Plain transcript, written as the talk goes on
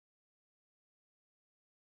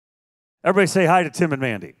Everybody say hi to Tim and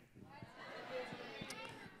Mandy.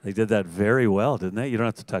 They did that very well, didn't they? You don't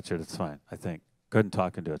have to touch it. It's fine, I think. Go ahead and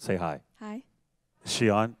talk into it. Say hi. Hi. Is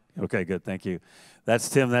she on? Okay, good. Thank you. That's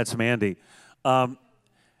Tim. That's Mandy. And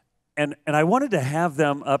I wanted to have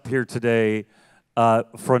them up here today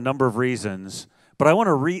for a number of reasons, but I want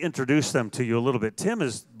to reintroduce them to you a little bit. Tim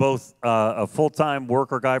is both a full-time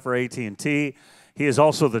worker guy for AT&T. He is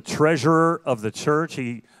also the treasurer of the church.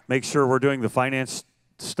 He makes sure we're doing the finance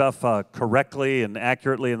stuff correctly and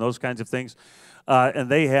accurately and those kinds of things. And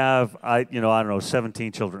they have, I don't know,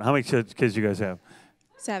 17 children. How many kids you guys have?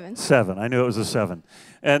 7. 7. I knew it was a 7.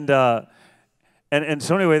 And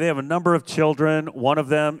so anyway, they have a number of children. One of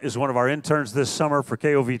them is one of our interns this summer for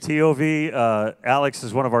KOVTOV. Alex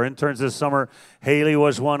is one of our interns this summer. Haley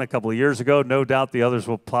was one a couple of years ago. No doubt the others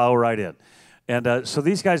will plow right in. And so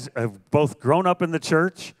these guys have both grown up in the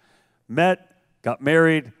church, met, got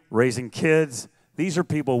married, raising kids. These are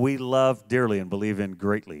people we love dearly and believe in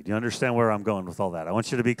greatly. Do you understand where I'm going with all that? I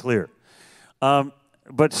want you to be clear.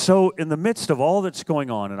 But so in the midst of all that's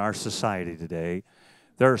going on in our society today,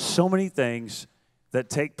 there are so many things that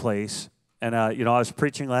take place. And, I was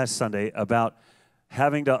preaching last Sunday about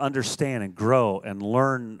having to understand and grow and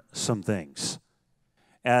learn some things.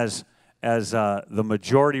 As the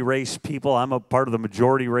majority race people, I'm a part of the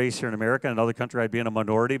majority race here in America. In another country, I'd be in a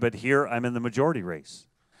minority, but here I'm in the majority race.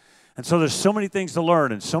 And so there's so many things to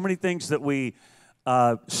learn and so many things that we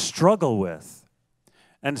struggle with.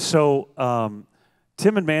 And so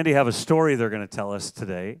Tim and Mandy have a story they're going to tell us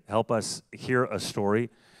today, help us hear a story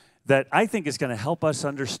that I think is going to help us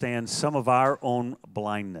understand some of our own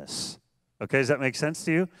blindness. Okay, does that make sense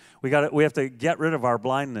to you? We have to get rid of our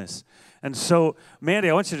blindness. And so, Mandy,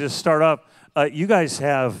 I want you to just start up. You guys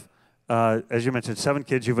have, as you mentioned, 7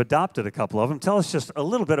 kids. You've adopted a couple of them. Tell us just a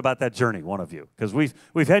little bit about that journey, one of you, because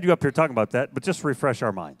we've had you up here talking about that, but just refresh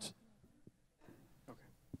our minds.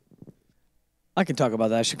 Okay. I can talk about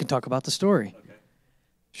that. She can talk about the story. Okay.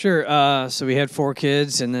 Sure. So we had 4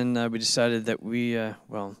 kids, and then we decided that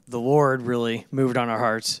the Lord really moved on our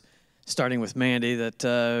hearts, starting with Mandy,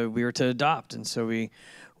 that we were to adopt. And so we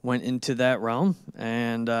went into that realm,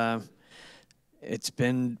 and it's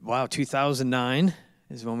been, 2009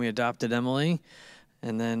 is when we adopted Emily.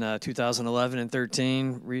 And then 2011 and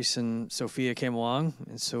 13, Reese and Sophia came along.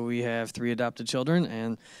 And so we have 3 adopted children,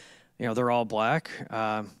 and, they're all black.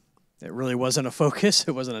 It really wasn't a focus.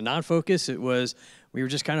 It wasn't a non-focus. We were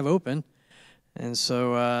just kind of open. And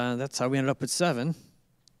so that's how we ended up with 7.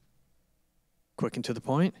 Quick and to the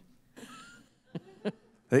point.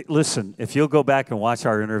 Hey, listen, if you'll go back and watch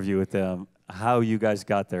our interview with them, how you guys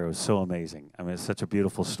got there was so amazing. I mean, it's such a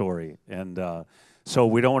beautiful story. And so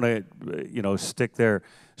we don't want to, stick there.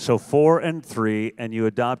 So 4 and 3, and you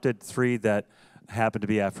adopted 3 that happened to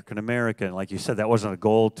be African American. Like you said, that wasn't a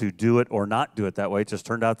goal to do it or not do it that way. It just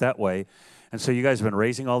turned out that way. And so you guys have been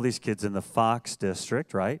raising all these kids in the Fox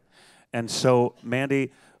district, right? And so,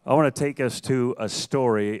 Mandy, I want to take us to a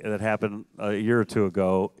story that happened a year or 2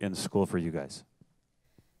 ago in school for you guys.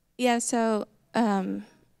 Yeah, so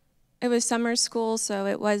it was summer school, so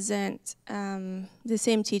it wasn't the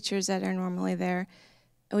same teachers that are normally there.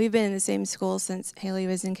 We've been in the same school since Haley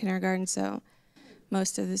was in kindergarten, so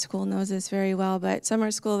most of the school knows us very well. But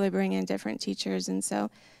summer school, they bring in different teachers, and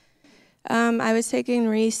so I was taking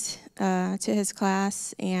Reese to his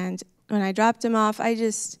class, and when I dropped him off, I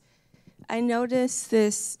noticed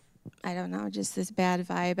this, just this bad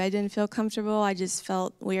vibe. I didn't feel comfortable. I just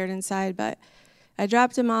felt weird inside, but I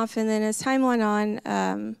dropped him off, and then as time went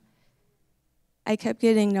on, I kept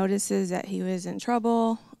getting notices that he was in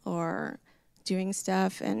trouble or doing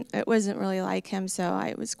stuff, and it wasn't really like him, so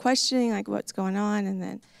I was questioning, what's going on, and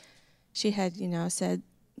then she had, said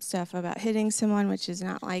stuff about hitting someone, which is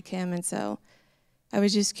not like him, and so I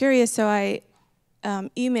was just curious, so I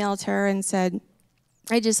emailed her and said,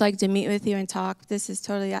 I'd just like to meet with you and talk. This is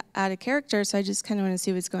totally out of character, so I just kind of want to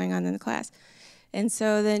see what's going on in the class. And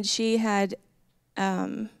so then she had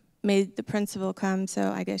made the principal come,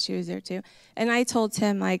 so I guess she was there too. And I told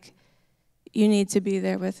Tim, you need to be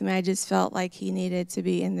there with me. I just felt like he needed to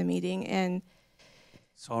be in the meeting. And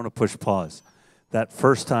so I want to push pause. That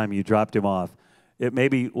first time you dropped him off, it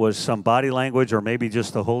maybe was some body language or maybe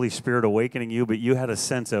just the Holy Spirit awakening you, but you had a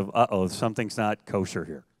sense of, something's not kosher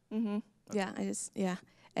here. Mm-hmm. Yeah,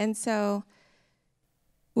 And so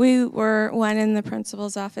we went in the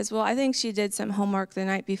principal's office. Well, I think she did some homework the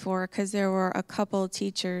night before because there were a couple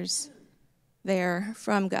teachers there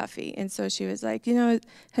from Guffey. And so she was like,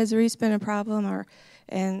 has Reese been a problem?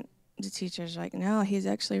 And the teacher's like, no, he's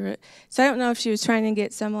actually... So I don't know if she was trying to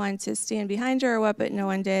get someone to stand behind her or what, but no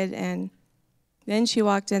one did. And then she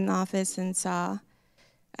walked in the office and saw,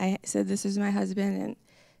 I said, this is my husband, and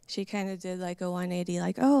she kind of did like a 180,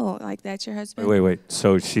 like, oh, like that's your husband? Wait.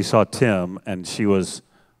 So she saw Tim, and she was,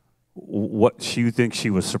 you think she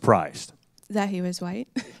was surprised? That he was white.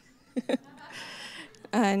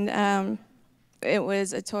 And it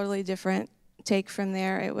was a totally different take from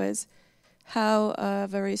there. It was how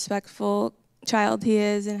of a respectful child he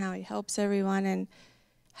is and how he helps everyone and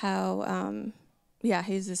how,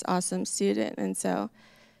 he's this awesome student. And so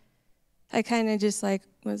I kind of just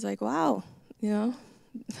was like, wow,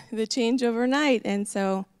 the change overnight. And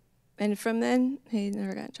from then, he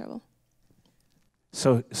never got in trouble.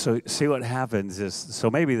 So see what happens is, so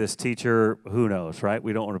maybe this teacher, who knows, right?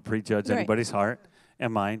 We don't want to prejudge anybody's heart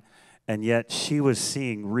and mind. And yet she was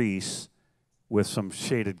seeing Reese with some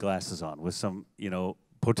shaded glasses on, with some,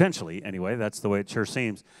 potentially anyway, that's the way it sure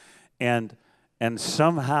seems. And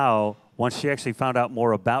somehow, once she actually found out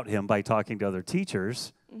more about him by talking to other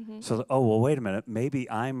teachers, so, wait a minute, maybe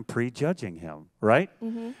I'm prejudging him, right?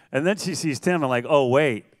 And then she sees Tim and like, oh,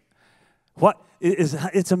 wait,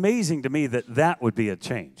 it's amazing to me that would be a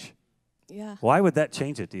change. Yeah. Why would that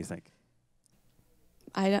change it, do you think?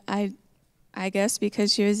 I guess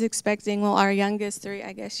because she was expecting, our youngest three,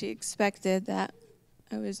 I guess she expected that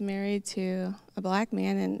I was married to a black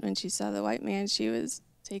man, and when she saw the white man, she was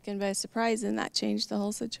taken by surprise, and that changed the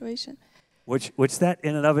whole situation. Which that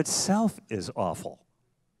in and of itself is awful,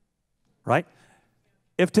 right?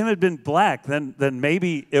 If Tim had been black, then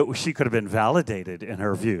maybe she could have been validated in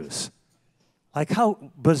her views. Like,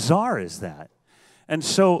 how bizarre is that? And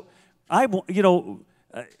so,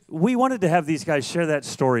 we wanted to have these guys share that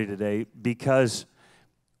story today because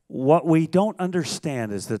what we don't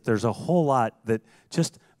understand is that there's a whole lot that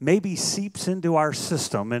just maybe seeps into our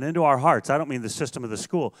system and into our hearts. I don't mean the system of the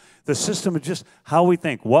school. The system of just how we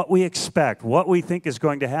think, what we expect, what we think is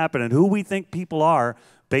going to happen, and who we think people are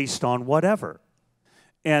based on whatever.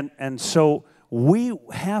 And so we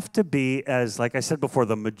have to be, as like I said before,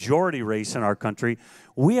 the majority race in our country,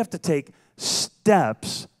 we have to take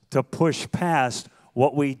steps to push past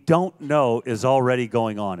what we don't know is already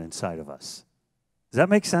going on inside of us. Does that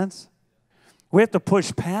make sense? We have to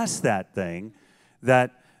push past that thing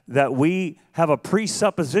that we have a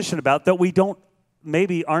presupposition about that we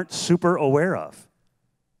aren't super aware of.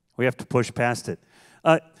 We have to push past it.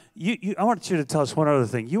 I want you to tell us one other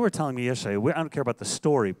thing. You were telling me yesterday, I don't care about the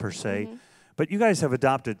story per se, but you guys have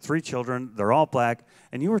adopted 3 children. They're all black.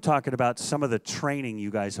 And you were talking about some of the training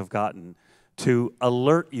you guys have gotten to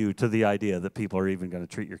alert you to the idea that people are even going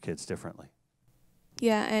to treat your kids differently.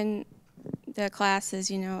 Yeah, and the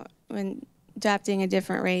classes, when adopting a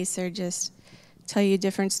different race or just tell you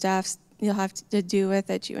different stuff you'll have to do with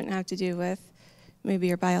that you wouldn't have to do with maybe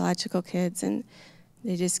your biological kids. And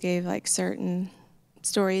they just gave certain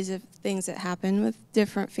stories of things that happen with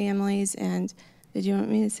different families. And did you want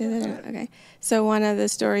me to say that? Okay. So one of the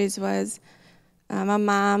stories was a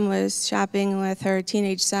mom was shopping with her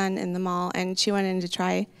teenage son in the mall, and she went in to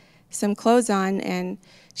try some clothes on, and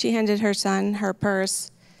she handed her son her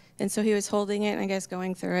purse, and so he was holding it and I guess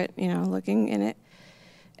going through it, looking in it.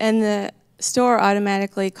 And the store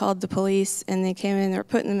automatically called the police, and they came in, they were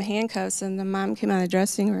putting him in handcuffs, and the mom came out of the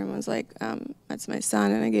dressing room and was like, that's my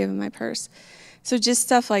son, and I gave him my purse. So just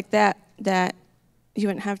stuff like that you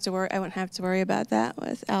wouldn't have to worry, I wouldn't have to worry about that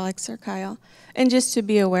with Alex or Kyle. And just to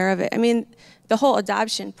be aware of it. I mean, the whole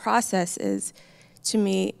adoption process is, to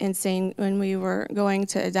me, insane. When we were going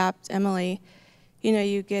to adopt Emily,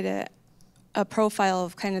 you get a profile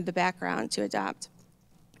of kind of the background to adopt,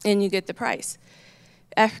 and you get the price.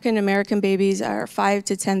 African American babies are $5,000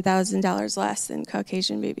 to $10,000 less than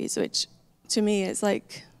Caucasian babies, which to me is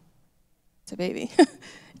like, it's a baby.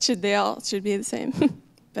 They all should be the same.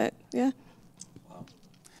 But yeah.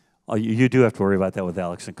 Oh, you do have to worry about that with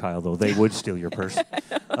Alex and Kyle, though. They would steal your purse.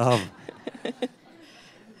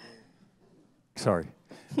 Sorry.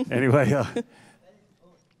 Anyway,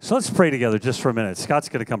 so let's pray together just for a minute. Scott's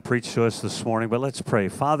going to come preach to us this morning, but let's pray.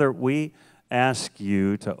 Father, we ask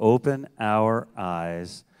you to open our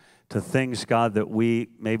eyes to things, God, that we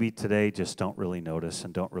maybe today just don't really notice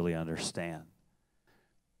and don't really understand.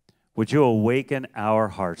 Would you awaken our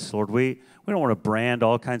hearts, Lord? We don't want to brand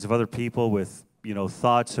all kinds of other people with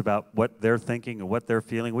thoughts about what they're thinking and what they're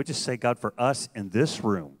feeling. We just say, God, for us in this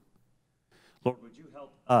room, Lord, would you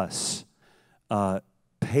help us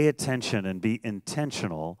pay attention and be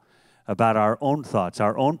intentional about our own thoughts,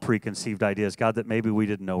 our own preconceived ideas, God, that maybe we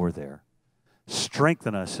didn't know were there.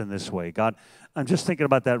 Strengthen us in this way. God, I'm just thinking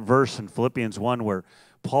about that verse in Philippians 1 where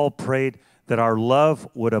Paul prayed that our love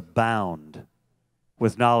would abound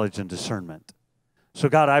with knowledge and discernment. So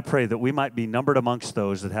God, I pray that we might be numbered amongst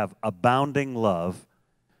those that have abounding love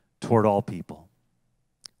toward all people.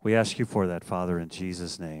 We ask you for that, Father, in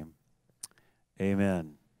Jesus' name.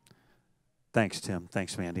 Amen. Thanks, Tim.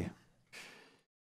 Thanks, Mandy.